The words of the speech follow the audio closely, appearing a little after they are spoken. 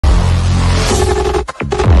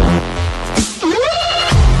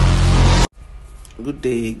Good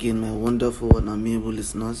day again, my wonderful and amiable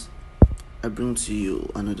listeners. I bring to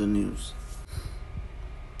you another news.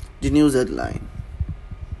 The news headline: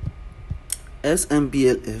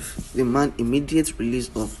 Smblf demand immediate release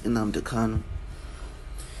of Nnamdi Kanu.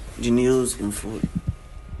 The news in full.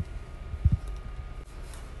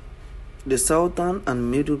 The Southern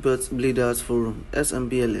and Middle Belt Leaders Forum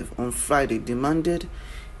 (Smblf) on Friday demanded,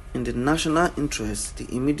 in the national interest, the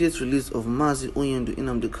immediate release of Mazi Onyendu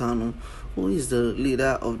Nnamdi Kanu, who is the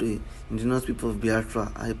leader of the indigenous people of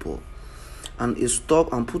Biafra (IPOB),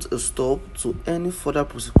 and put a stop to any further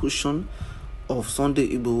prosecution of Sunday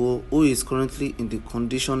Igboho, who is currently in the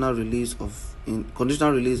conditional release in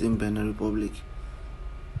Benin Republic.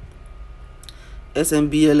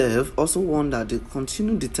 Smblf also warned that the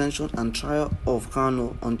continued detention and trial of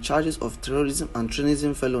Kanu on charges of terrorism and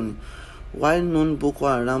treason felony, while non-Boko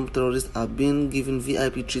Haram terrorists are being given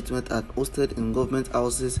VIP treatment and hosted in government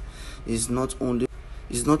houses, is not only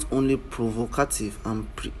provocative and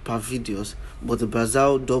perfidious, but a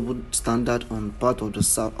bizarre double standard on part of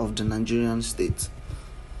the Nigerian state.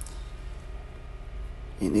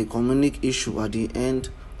 In a communique issued at the end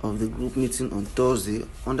of the group meeting on Thursday,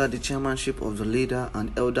 under the chairmanship of the leader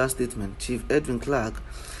and elder statesman Chief Edwin Clark,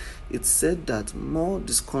 it said that more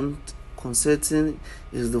disconcerting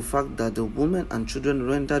is the fact that the women and children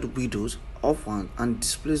rendered widows, orphans, and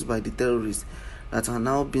displaced by the terrorists that are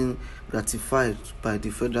now being gratified by the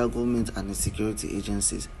federal government and its security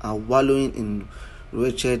agencies are wallowing in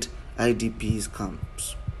wretched IDPs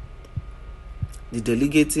camps. The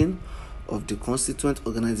delegating of the constituent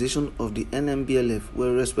organization of the NMBLF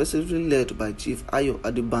were respectively led by Chief Ayo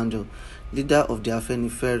Adebanjo, leader of the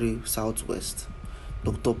Afenifere Southwest;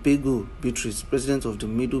 Dr. Pego Beatrice, president of the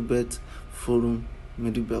Middle Belt Forum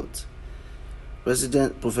Middle Belt;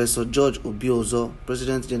 President Professor George Obiozo,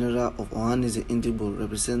 President General of Ohanaeze Ndigbo,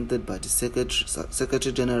 represented by the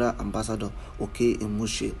Secretary General Ambassador Oke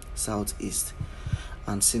Emushe Southeast;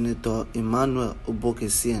 and Senator Emmanuel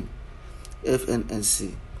Obokesien,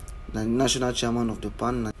 FNSC, the National Chairman of the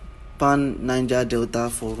Pan Niger Delta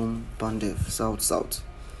Forum (PANDEF) South.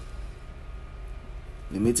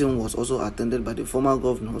 The meeting was also attended by the former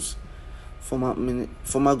governors,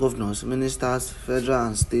 ministers, federal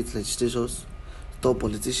and state legislators, top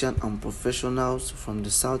politicians and professionals from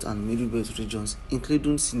the South and Middle Belt regions,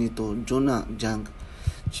 including Senator Jonah Jang,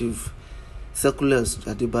 Chief Seculas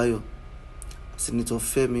Adebayo, Senator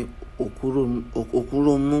Femi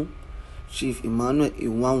Okuromu, Chief Emmanuel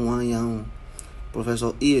Iwanwanyanwu,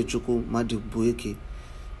 Professor Iyechukwu Madibueke,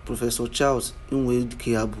 Professor Charles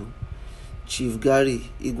Inwe-Keabu, Chief Gary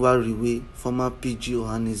Igwariwe, former PG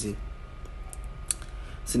Ohanaeze,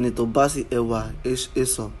 Senator Basi Ewa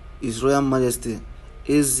Eso, His Royal Majesty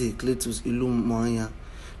Eze Cletus Ilumuanya,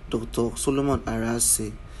 Dr. Solomon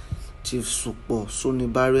Arase, Chief Supo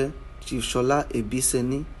Sonibare, Chief Shola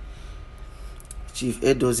Ebiseni, Chief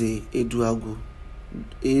Edoze Eduagu,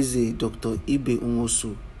 Eze Dr. Ibe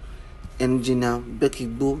Unwosu, Engineer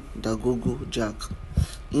Bekigbo Dagogo Jack,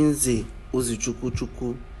 Inze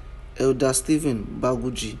Ozichukwu, Elder Stephen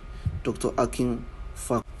Baguji, Dr. Akin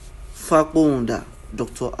Fakpounda,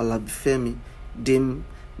 Dr. Alabifemi, Dame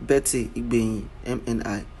Betty Igbenyi,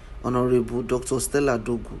 MNI, Honorable Dr. Stella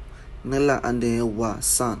Dogu, Nella Andewa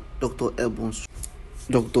San, Dr. Ebun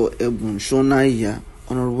Shonaiya,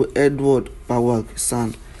 Honorable Edward Pawag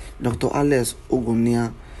San, Dr. Alex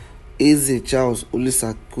Ogunia, Eze Charles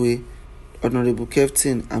Olisakwe, Honorable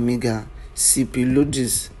Captain Amiga, CP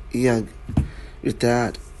Logis Iyag,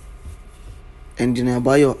 retired, Engineer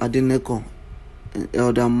Bayo Adeneko,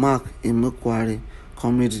 Elder Mark Emekwari,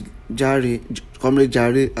 Comrade Jare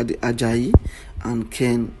Ajayi, and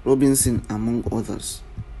Ken Robinson, among others.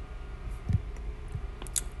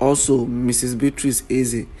 Also, Mrs. Beatrice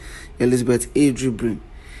Eze, Elizabeth A. Dribrin,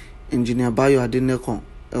 Engineer Bayo Adeneko,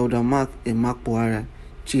 Elder Mark Emakpuara,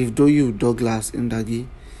 Chief Doyu Douglas Ndagi,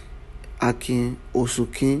 Akin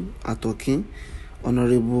Osukin Atokin,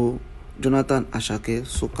 Honorable Jonathan Ashake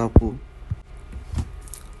Sokapu,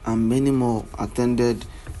 and many more attended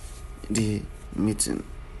the meeting.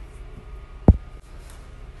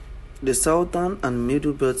 The Southern and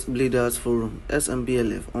Middle Belt Leaders Forum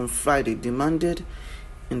 (Smblf) on Friday demanded,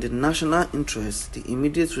 in the national interest, the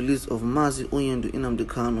immediate release of Mazi Onyendu Nnamdi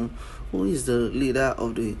Kanu, who is the leader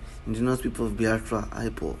of the indigenous people of Biafra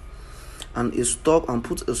 (IPOB), and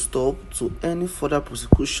put a stop to any further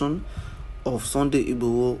prosecution of Sunday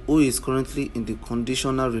Igboho, who is currently in the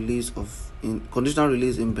conditional release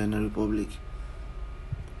in Benin Republic.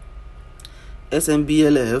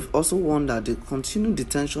 Smblf also warned that the continued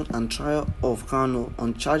detention and trial of Kanu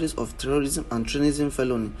on charges of terrorism and treason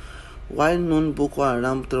felony, While non-Boko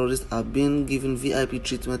Haram terrorists are being given VIP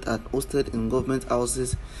treatment and hosted in government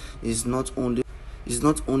houses is not only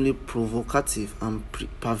provocative and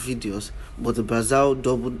perfidious, but a bizarre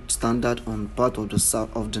double standard on part of the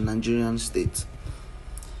south of the Nigerian state.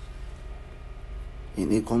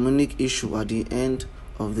 In a communique issued at the end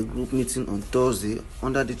of the group meeting on Thursday,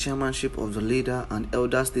 under the chairmanship of the leader and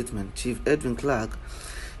elder statesman Chief Edwin Clark,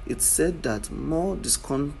 it said that more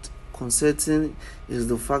disconcerting is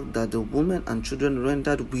the fact that the women and children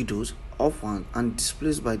rendered widows, orphans, and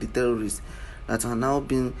displaced by the terrorists that are now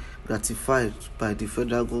being gratified by the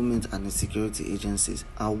federal government and the security agencies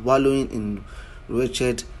are wallowing in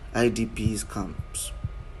wretched IDPs camps.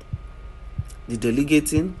 The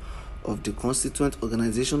delegating of the constituent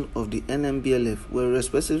organization of the Smblf were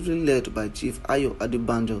respectively led by Chief Ayo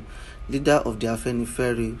Adebanjo, leader of the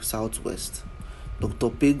Afenifere Southwest, Dr.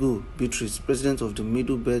 Pego Beatrice, president of the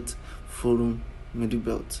Middle Belt Forum Middle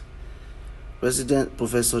Belt, President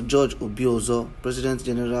Professor George Obiozo, President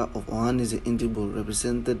General of Ohanaeze Ndigbo,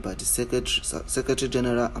 represented by the Secretary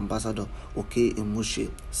General Ambassador Oke Emushe,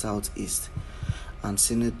 Southeast, and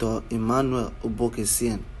Senator Emmanuel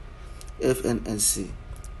Obokesien, FNSC,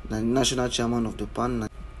 National Chairman of the Pan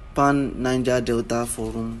Niger Delta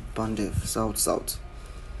Forum Pandef South.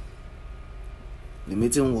 The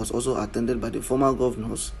meeting was also attended by the former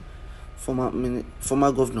governors,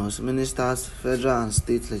 ministers, federal and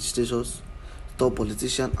state legislators, top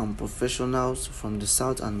politicians and professionals from the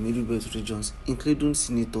South and Middle Belt regions, including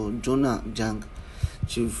Senator Jonah Jang,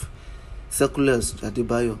 Chief Seculus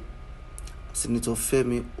Adebayo, Senator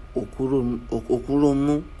Femi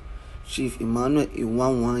Okuromu, Chief Emmanuel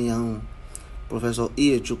Iwanwanyanwu, Professor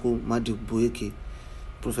Iyechukwu Madikbueke,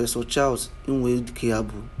 Professor Charles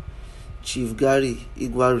Nwekeabu, Chief Gary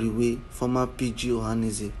Igwariwe, former PG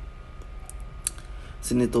Ohanaeze,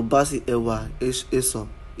 Senator Basi Ewa Eso,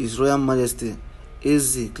 His Royal Majesty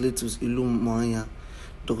Eze Cletus Ilumuanya,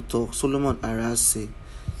 Dr. Solomon Arase,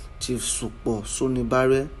 Chief Supo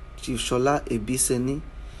Sonibare, Chief Shola Ebiseni,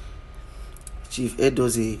 Chief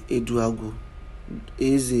Edoze Eduagu,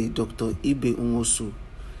 Eze Dr. Ibe Unwosu,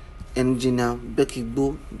 Engineer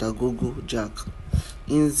Bekigbo Dagogo Jack,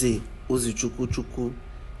 Inze Ozichukwu,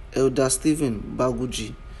 Elder Stephen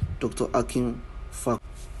Baguji, Dr. Akim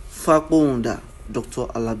Fakpounda, Dr.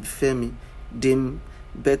 Alabifemi, Dame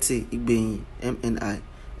Betty Igbenyi, MNI,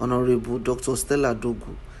 Honorable Dr. Stella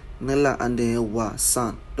Dogu, Nella Andewa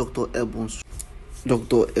San, Dr. Ebun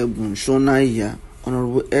Shonaiya,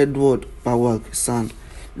 Honorable Edward Pawag San,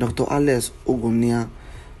 Dr. Alex Ogonia,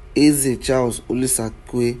 Eze Charles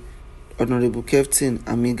Olisakwe, Honorable Captain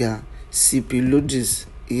Amiga, CP Logis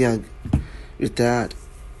Iyag, retired,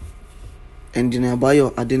 Engineer Bayo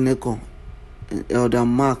Adeneko, Elder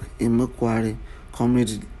Mark Imekwari,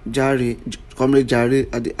 Comrade Jare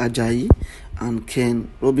Ajayi, and Ken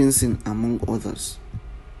Robinson, among others.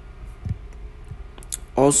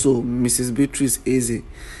 Also, Mrs. Beatrice Eze,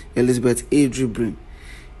 Elizabeth A. Dribrin,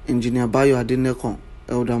 Engineer Bayo Adeneko,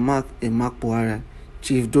 Elder Mark Emakpuara,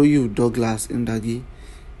 Chief Doyu Douglas Ndagi,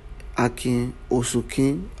 Akin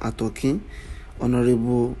Osukin Atokin,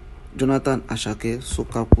 Honorable Jonathan Ashake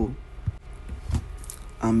Sokapo,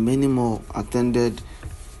 and many more attended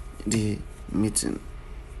the meeting.